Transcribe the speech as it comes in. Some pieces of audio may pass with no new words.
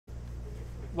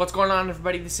What's going on,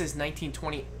 everybody? This is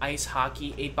 1920 Ice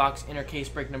Hockey 8-box inner case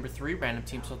break number 3. Random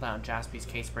team sold out on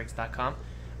jaspyscasebreaks.com.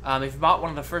 If you bought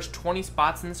one of the first 20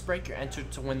 spots in this break, you're entered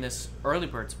to win this early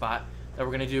bird spot that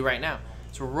we're going to do right now.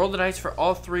 So we'll roll the dice for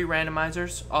all 3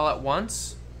 randomizers all at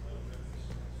once.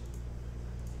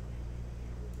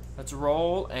 Let's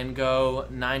roll and go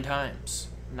 9 times.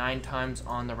 9 times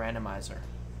on the randomizer.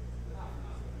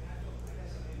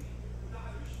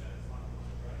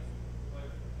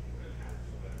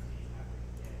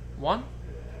 1,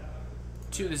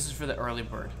 2, this is for the early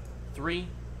bird. 3,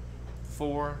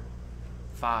 4,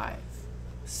 5,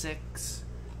 6,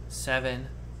 7,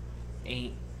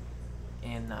 8,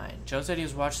 and 9. Joe said he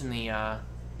was watching the,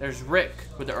 there's Rick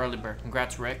with the early bird.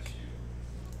 Congrats, Rick.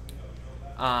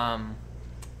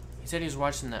 He said he was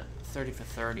watching the 30 for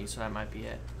 30, so that might be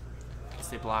it. I guess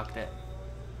they blocked it.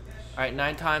 Alright,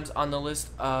 9 times on the list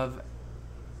of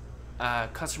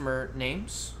customer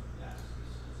names.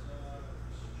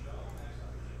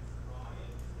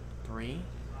 3,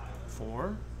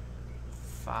 4,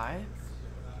 5,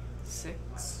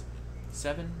 6,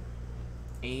 7,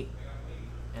 8,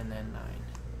 and then 9.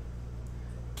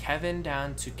 Kevin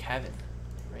down to Kevin,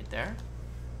 right there.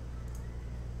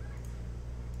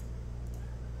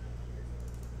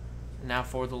 Now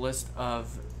for the list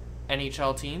of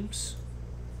NHL teams.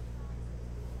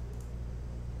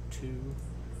 2,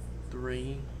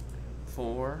 3,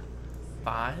 4,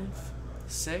 5,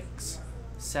 6,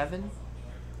 7,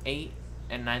 8,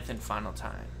 and 9th and final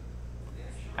time.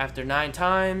 After 9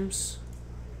 times,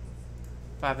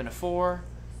 5 and a 4,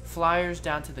 Flyers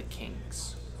down to the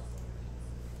Kings.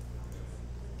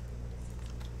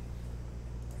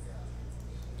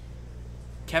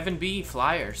 Kevin B,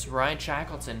 Flyers. Ryan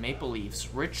Shackleton, Maple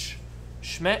Leafs. Rich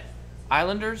Schmidt,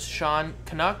 Islanders. Sean,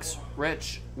 Canucks.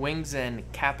 Rich, Wings and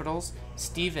Capitals.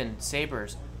 Steven,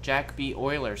 Sabres. Jack B,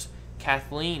 Oilers.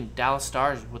 Kathleen, Dallas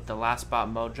Stars with the last spot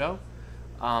mojo.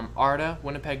 Arda,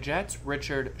 Winnipeg Jets.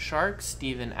 Richard, Sharks.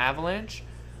 Steven, Avalanche.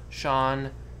 Sean,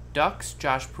 Ducks.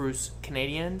 Josh Bruce,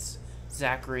 Canadiens.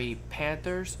 Zachary,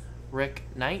 Panthers. Rick,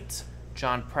 Knights.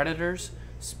 John, Predators.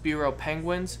 Spiro,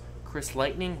 Penguins. Chris,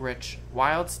 Lightning. Rich,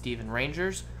 Wild. Steven,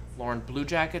 Rangers. Lauren, Blue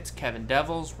Jackets. Kevin,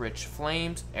 Devils. Rich,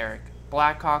 Flames. Eric,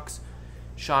 Blackhawks.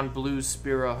 Sean, Blues.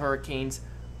 Spiro, Hurricanes.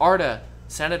 Arda,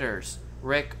 Senators.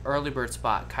 Rick, Early Bird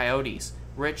Spot, Coyotes.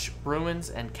 Rich, Bruins.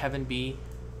 And Kevin B,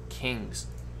 Kings.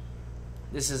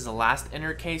 This is the last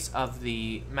inner case of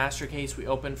the master case we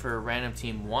opened for random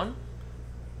team 1.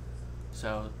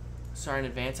 So, sorry in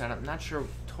advance. I'm not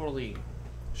totally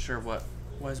sure what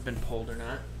has been pulled or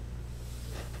not.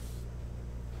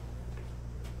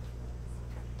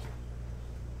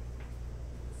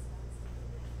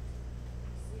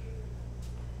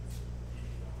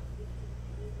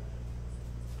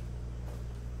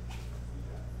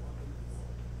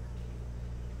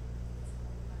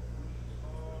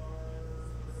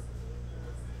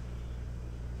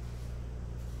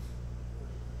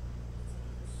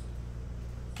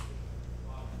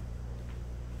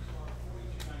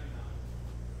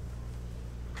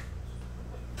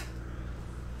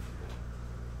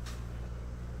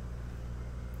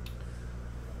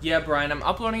 Yeah, Brian, I'm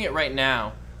uploading it right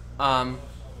now.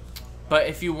 But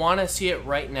if you want to see it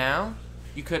right now,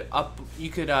 you could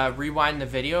rewind the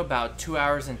video about 2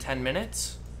 hours and 10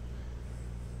 minutes,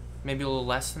 maybe a little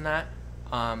less than that,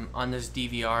 on this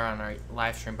DVR on our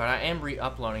live stream. But I am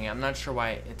re-uploading it. I'm not sure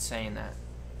why it's saying that.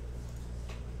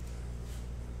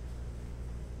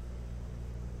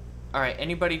 All right,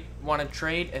 anybody want to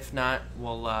trade? If not,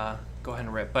 we'll go ahead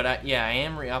and rip. But yeah, I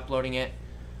am re-uploading it.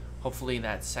 Hopefully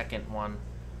that second one.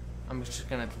 I'm just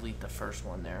going to delete the first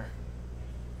one there.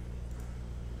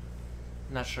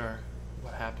 Not sure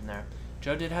what happened there.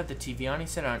 Joe did have the TV on. He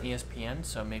said on ESPN,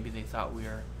 so maybe they thought we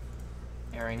were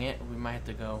airing it. We might have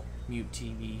to go mute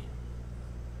TV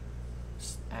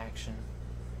action.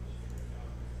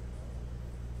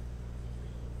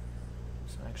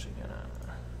 So I'm actually going to...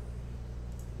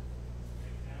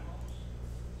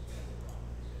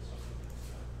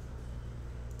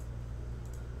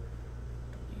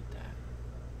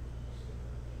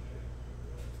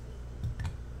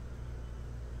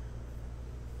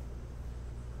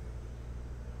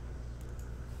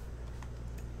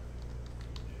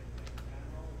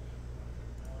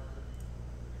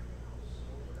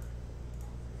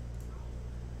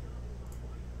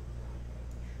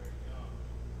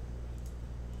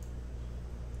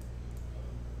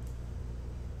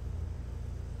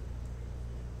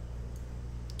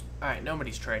 Alright,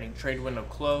 nobody's trading. Trade window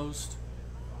closed.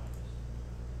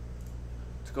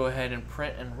 Let's go ahead and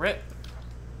print and rip.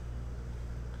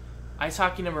 Ice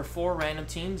Hockey number 4, random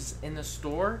teams in the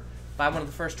store. buy one of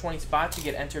the first 20 spots, you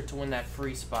get entered to win that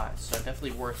free spot. So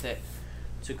definitely worth it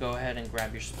to go ahead and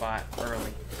grab your spot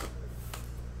early.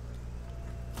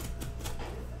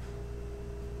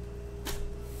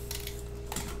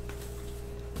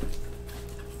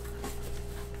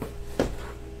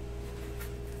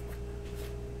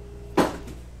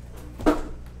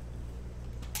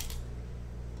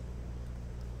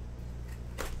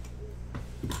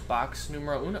 Box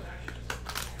numero uno.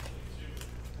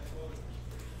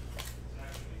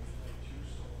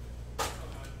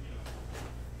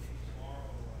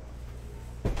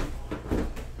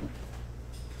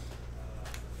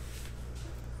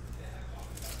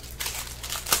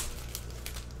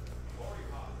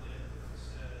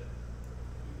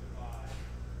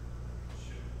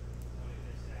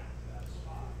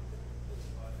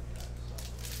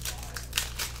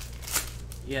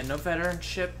 Yeah, no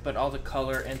veteranship, but all the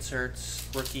color inserts,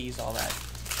 rookies, all that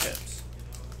chips.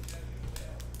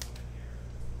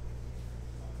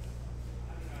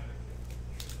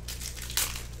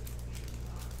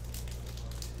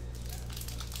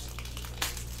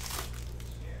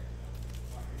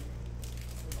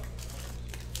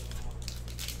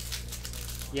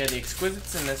 Yeah, the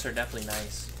exquisites in this are definitely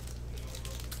nice.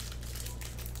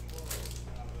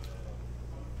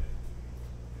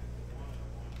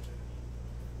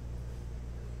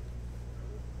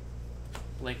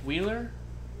 Blake Wheeler.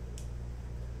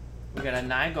 We got a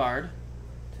Nygaard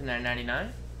to 9.99.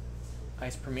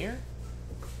 Ice Premier.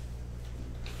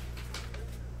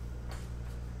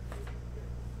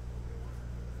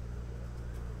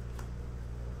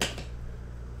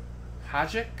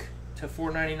 Hajic to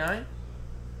 4.99.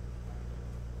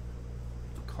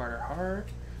 Carter Hart.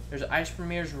 There's Ice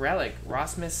Premier's Relic,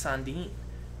 Rasmus Sandin,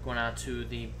 going out to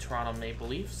the Toronto Maple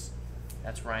Leafs.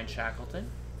 That's Ryan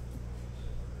Shackleton.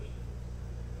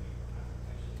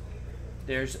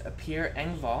 There's a Pierre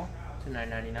Engvall to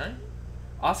 9.99.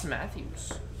 Austin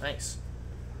Matthews, nice.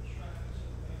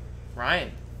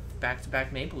 Ryan,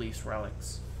 back-to-back Maple Leafs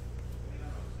relics.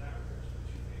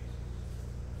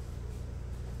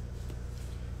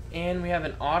 And we have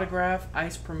an autograph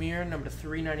Ice Premier number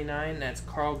 3.99. That's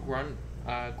Carl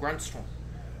Grundstrom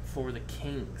for the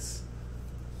Kings.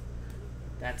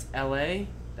 That's LA.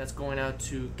 That's going out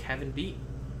to Kevin B.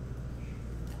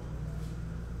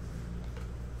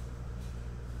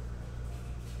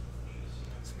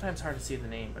 Sometimes hard to see the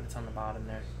name, but it's on the bottom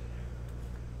there.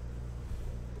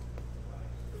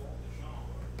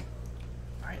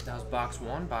 Alright, that was box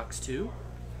 1. Box 2.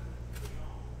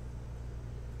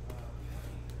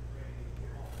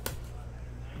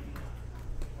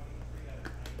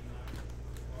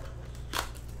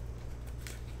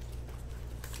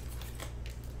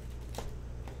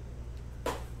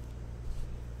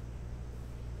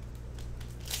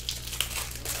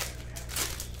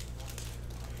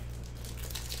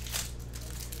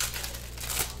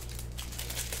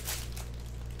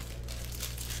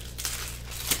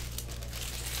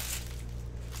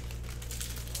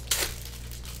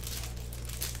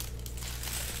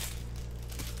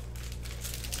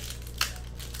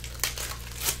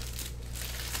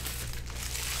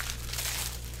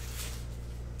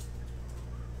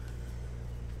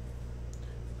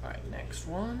 Next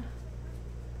one.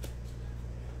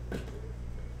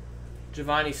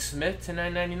 Giovanni Smith to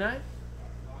 9.99.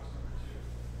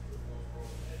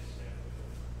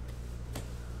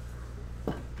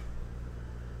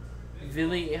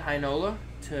 Ville Heinola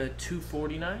to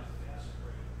 2.49.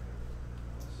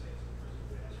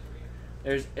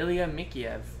 There's Ilya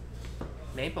Mikheyev,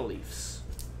 Maple Leafs.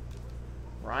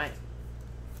 Right.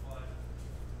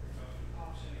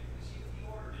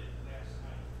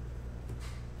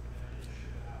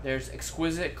 There's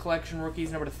Exquisite Collection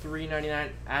Rookies number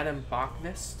 3.99, Adam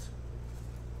Bachvist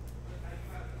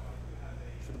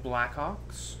for the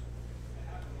Blackhawks.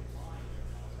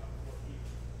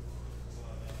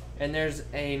 And there's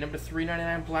a number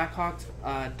 3.99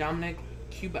 Blackhawks, Dominic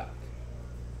Kubak.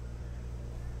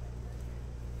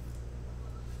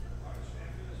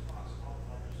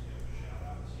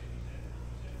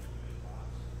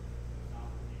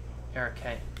 Eric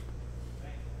K.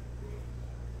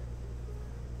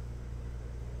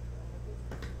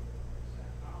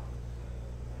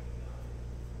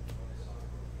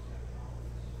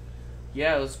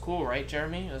 Yeah, it was cool, right,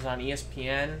 Jeremy? It was on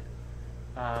ESPN.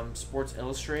 Sports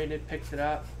Illustrated picked it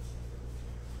up.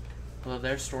 Although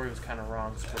their story was kind of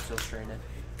wrong, Sports Illustrated.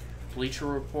 Bleacher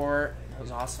Report. It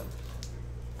was awesome.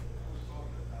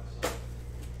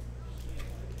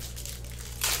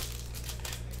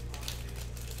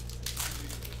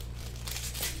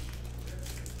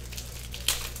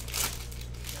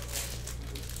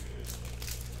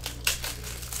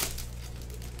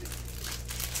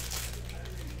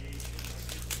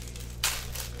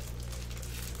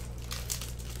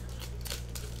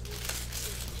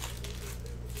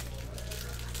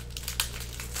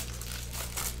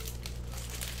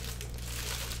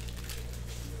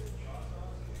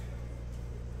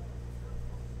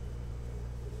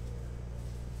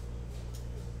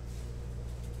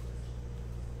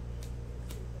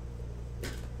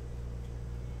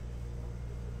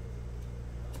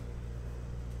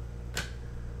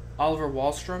 Oliver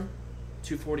Wahlstrom,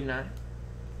 249,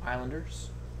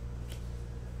 Islanders.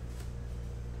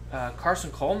 Carson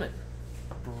Coleman,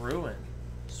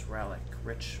 Bruins relic,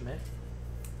 Rich Schmidt.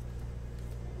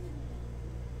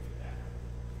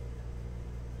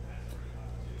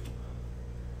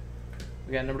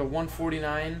 We got number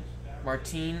 149,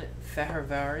 Martin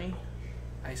Fehervary,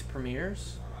 Ice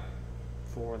Premiers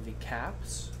for the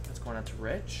Caps. That's going out to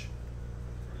Rich.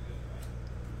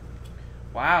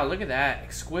 Wow, look at that.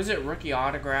 Exquisite rookie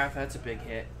autograph. That's a big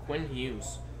hit. Quinn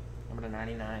Hughes, number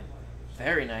 99.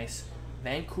 Very nice.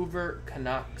 Vancouver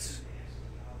Canucks.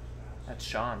 That's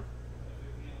Sean.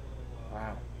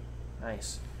 Wow.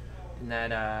 Nice. And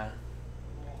that, I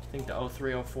think the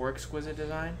 0304 exquisite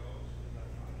design.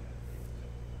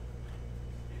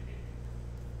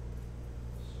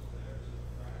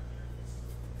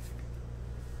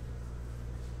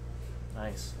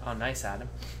 Nice. Oh, nice, Adam.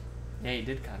 Yeah, you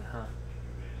did kind of, huh?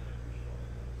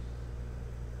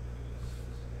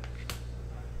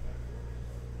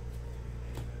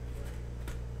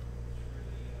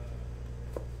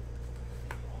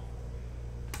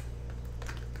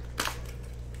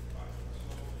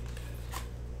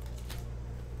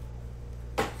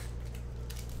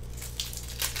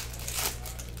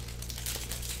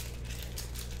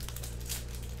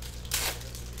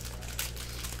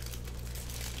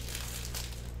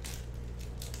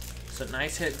 So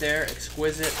nice hit there.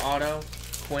 Exquisite auto.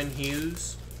 Quinn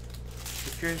Hughes.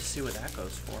 Be curious to see what that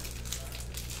goes for.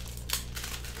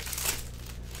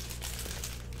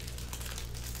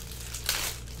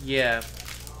 Yeah.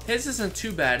 His isn't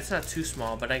too bad. It's not too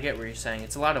small, but I get what you're saying.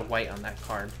 It's a lot of white on that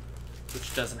card,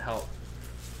 which doesn't help.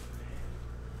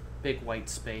 Big white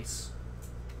space.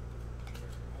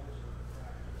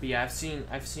 But yeah, I've seen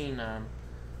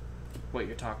what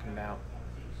you're talking about.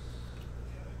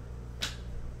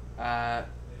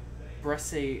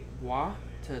 Brassevois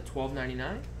to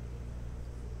 $12.99.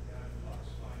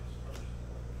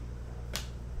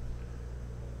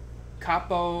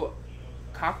 Capo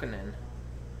Kakkonen,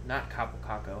 not Capo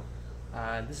Kakko.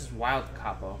 This is Wild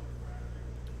Capo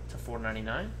to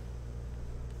 $4.99.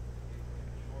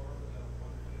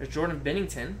 There's Jordan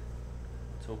Binnington,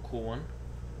 so a cool one.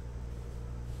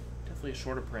 Definitely a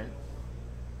shorter print,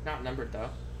 not numbered though.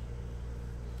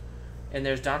 And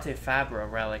there's Dante Fabra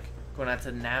relic going out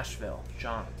to Nashville.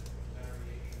 John.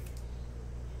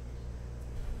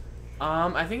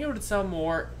 I think it would sell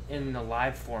more in the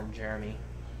live form, Jeremy.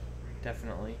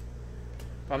 Definitely.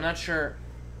 But I'm not sure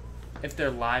if they're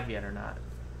live yet or not.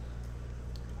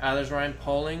 There's Ryan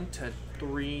Poling to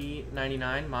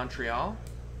 $3.99, Montreal.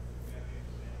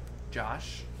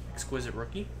 Josh, exquisite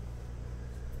rookie.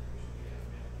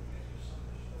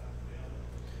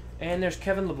 And there's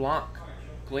Kevin LeBlanc.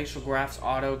 Glacial Graphs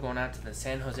auto going out to the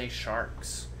San Jose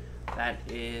Sharks. That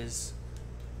is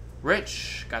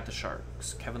Rich. Got the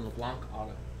Sharks. Kevin LeBlanc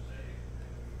auto.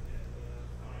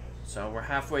 So we're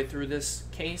halfway through this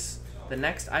case. The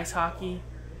next ice hockey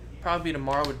probably be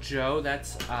tomorrow with Joe.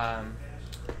 That's from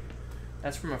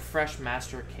a fresh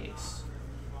master case.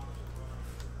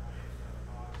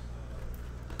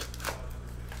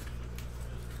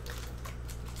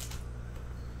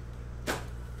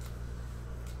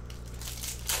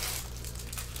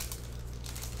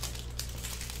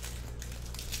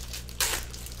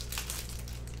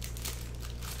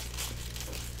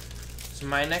 So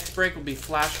my next break will be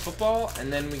Flash Football,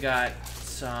 and then we got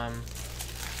some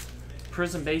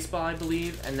Prism Baseball, I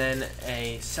believe, and then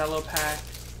a cello pack,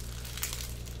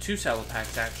 2 cello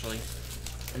packs actually,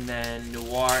 and then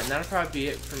Noir, and that'll probably be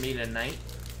it for me tonight.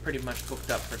 Pretty much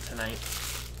booked up for tonight.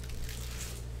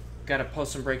 Got to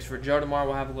post some breaks for Joe tomorrow.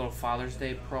 We'll have a little Father's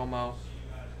Day promo,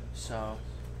 so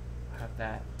I have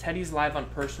that. Teddy's live on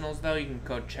Personals though. You can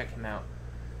go check him out.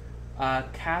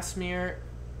 Casimir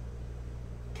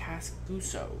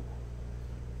Casquiso.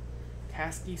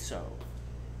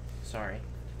 Sorry.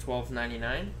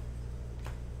 $12.99.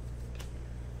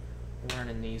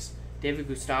 Learning these. David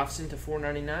Gustafsson to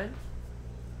 $4.99.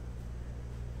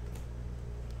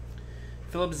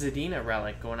 Philip Zadina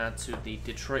relic going out to the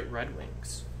Detroit Red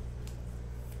Wings.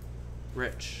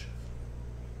 Rich.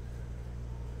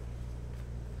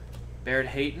 Barrett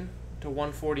Hayton to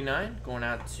 $149 going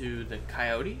out to the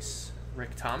Coyotes.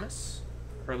 Rick Thomas,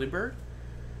 early bird.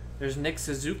 There's Nick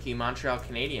Suzuki, Montreal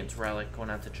Canadiens relic going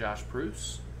out to Josh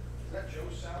Bruce. Is that Joe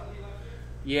Sally?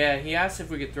 Yeah, he asked if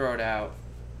we could throw it out.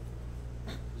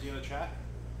 Is he in the chat?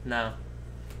 No.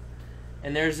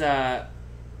 And there's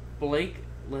Blake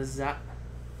Lazat.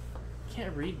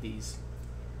 Can't read these.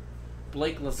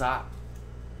 Blake Lazat.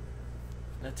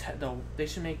 They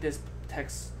should make this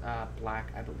text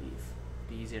black, I believe.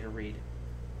 Be easier to read.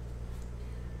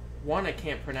 one, I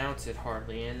can't pronounce it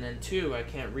hardly, and then two, I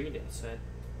can't read it. So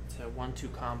it's a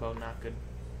 1-2 combo, not good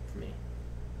for me.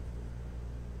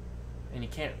 And you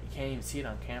can't even see it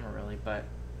on camera really, but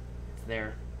it's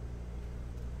there.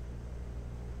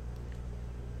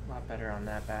 A lot better on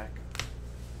that back.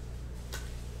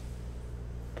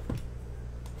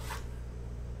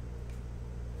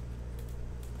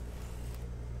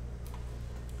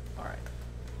 Alright.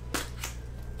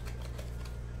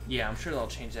 Yeah, I'm sure they'll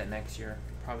change that next year.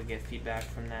 Probably get feedback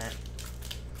from that.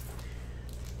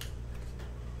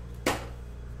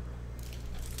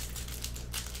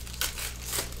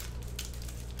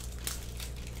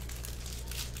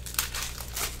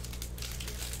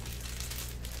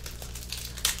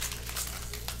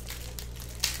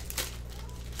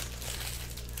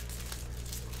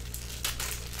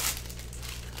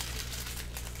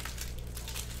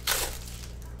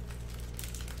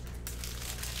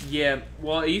 Yeah,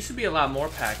 well, it used to be a lot more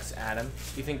packs, Adam.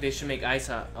 You think they should make Ice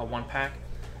a 1-pack?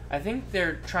 I think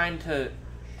they're trying to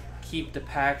keep the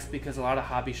packs because a lot of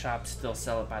hobby shops still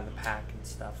sell it by the pack and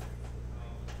stuff.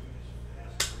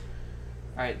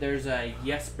 Alright, there's a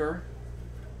Jesper.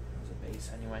 There's a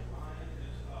base anyway.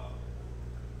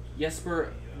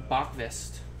 Jesper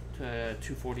Bachvist to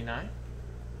 249.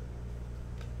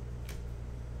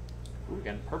 Ooh, we're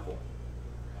getting purple.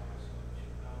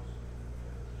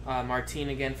 Martine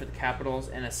again for the Capitals,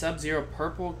 and a Sub-Zero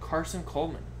purple Carson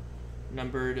Coleman,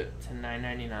 numbered to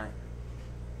 9.99.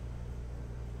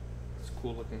 It's a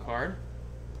cool looking card.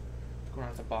 Going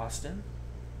out to Boston.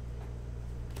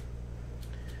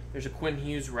 There's a Quinn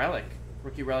Hughes relic,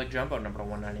 rookie relic jumbo, number to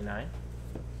 199.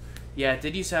 Yeah, it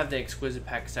did used to have the exquisite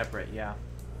pack separate. Yeah.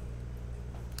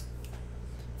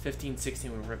 15-16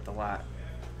 we ripped a lot.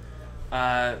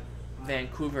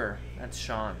 Vancouver, that's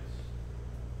Sean.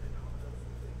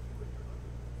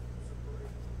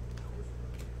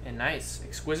 And nice.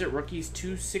 Exquisite Rookies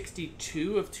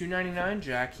 262 of 299.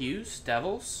 Jack Hughes.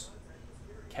 Devils.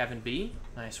 Kevin B.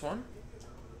 Nice one.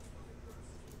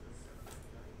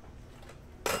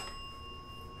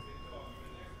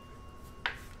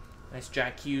 Nice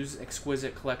Jack Hughes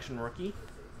Exquisite Collection Rookie.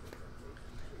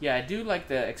 Yeah, I do like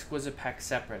the Exquisite pack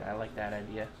separate. I like that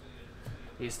idea.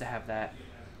 They used to have that.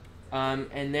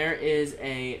 And there is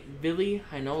a Billy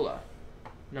Heinola,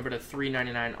 number to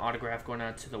 399 autograph going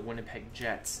out to the Winnipeg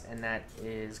Jets, and that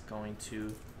is going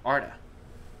to Arda.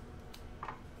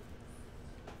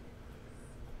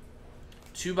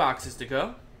 2 boxes to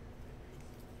go.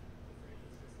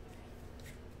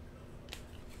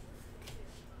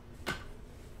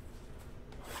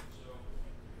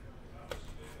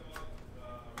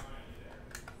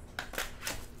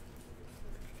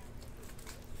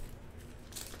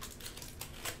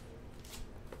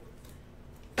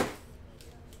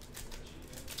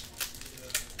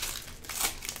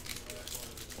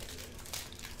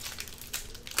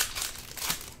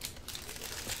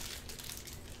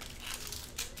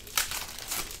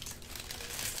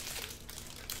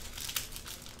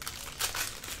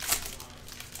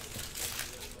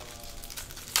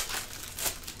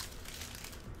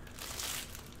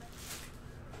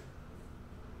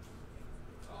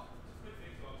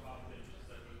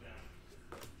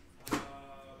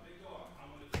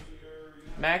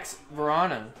 Max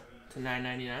Verano to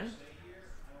 9.99.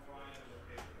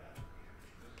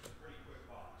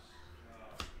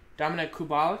 Dominic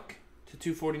Kubalik to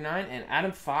 249, and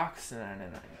Adam Fox to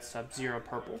 9.99. Sub-Zero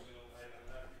purple.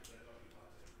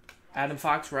 Adam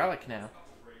Fox relic now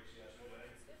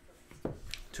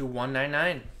to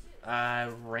 199.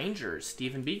 Rangers,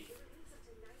 Stephen B.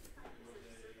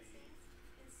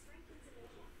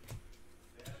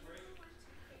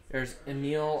 There's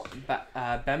Emil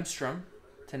Bemstrom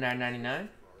to 9.99.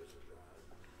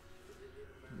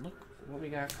 Look what we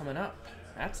got coming up.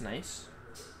 That's nice.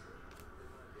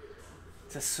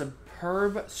 It's a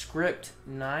superb script,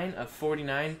 9 of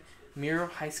 49. Miro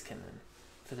Heiskanen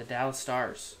for the Dallas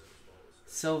Stars.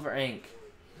 Silver ink.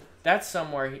 That's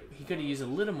somewhere he could have used a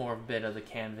little more bit of the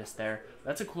canvas there.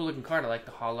 That's a cool looking card. I like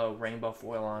the hollow rainbow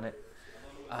foil on it.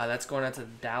 That's going out to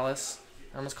Dallas.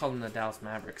 I almost called them the Dallas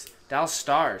Mavericks. Dallas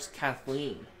Stars,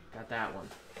 Kathleen. Got that one.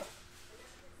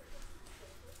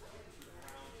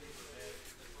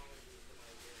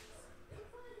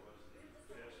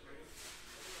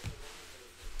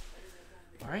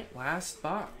 Alright, last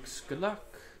box. Good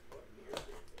luck.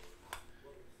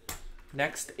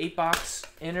 Next 8-box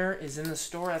inner is in the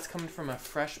store. That's coming from a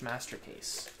fresh master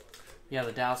case. Yeah,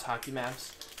 the Dallas Hockey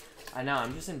Maps. I know,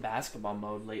 I'm just in basketball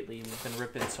mode lately. We've been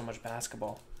ripping so much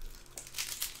basketball.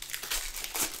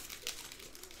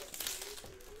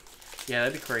 Yeah,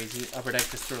 that'd be crazy. Upper Deck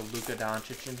just throw Luka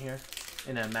Doncic in here.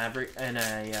 In a Maverick, in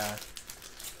a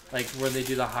like where they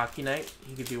do the hockey night.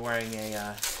 He could be wearing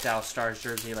a Dallas Stars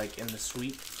jersey, like in the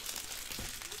suite.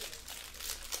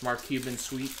 Mark Cuban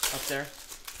suite up there.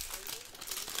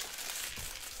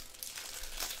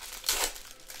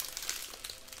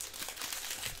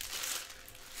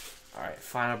 All right,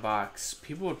 final box.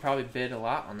 People would probably bid a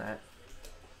lot on that.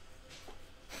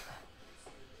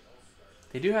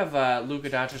 They do have Luka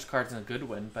Doncic's cards in a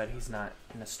Goodwin, but he's not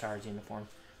in a Stars uniform.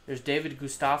 There's David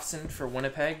Gustafsson for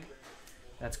Winnipeg.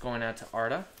 That's going out to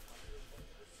Arda.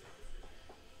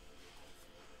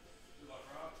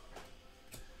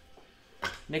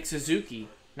 Nick Suzuki,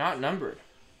 not numbered.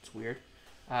 It's weird.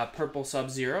 Purple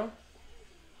Sub-Zero.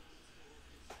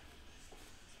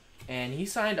 And he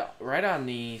signed right on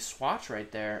the swatch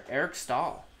right there. Eric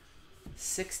Stahl.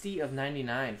 60 of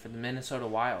 99 for the Minnesota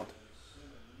Wild.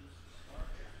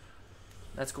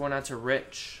 That's going out to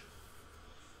Rich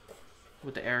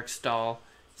with the Eric Stahl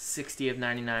 60 of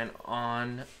 99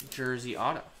 on jersey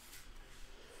auto.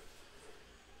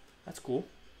 That's cool.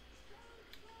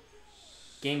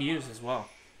 Game used as well.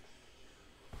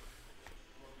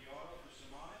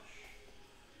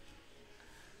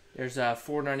 There's a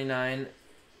 $4.99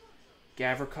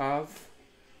 Gavrikov.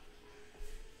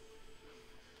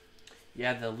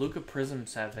 Yeah, the Luka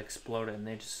Prisms have exploded and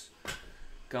they just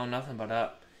go nothing but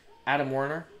up. Adam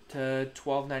Warner to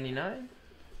 $12.99,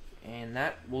 and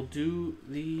that will do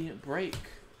the break.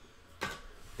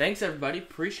 Thanks everybody,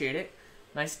 appreciate it.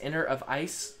 Nice inner of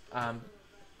ice.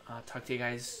 Talk to you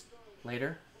guys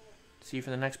later. See you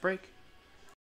for the next break.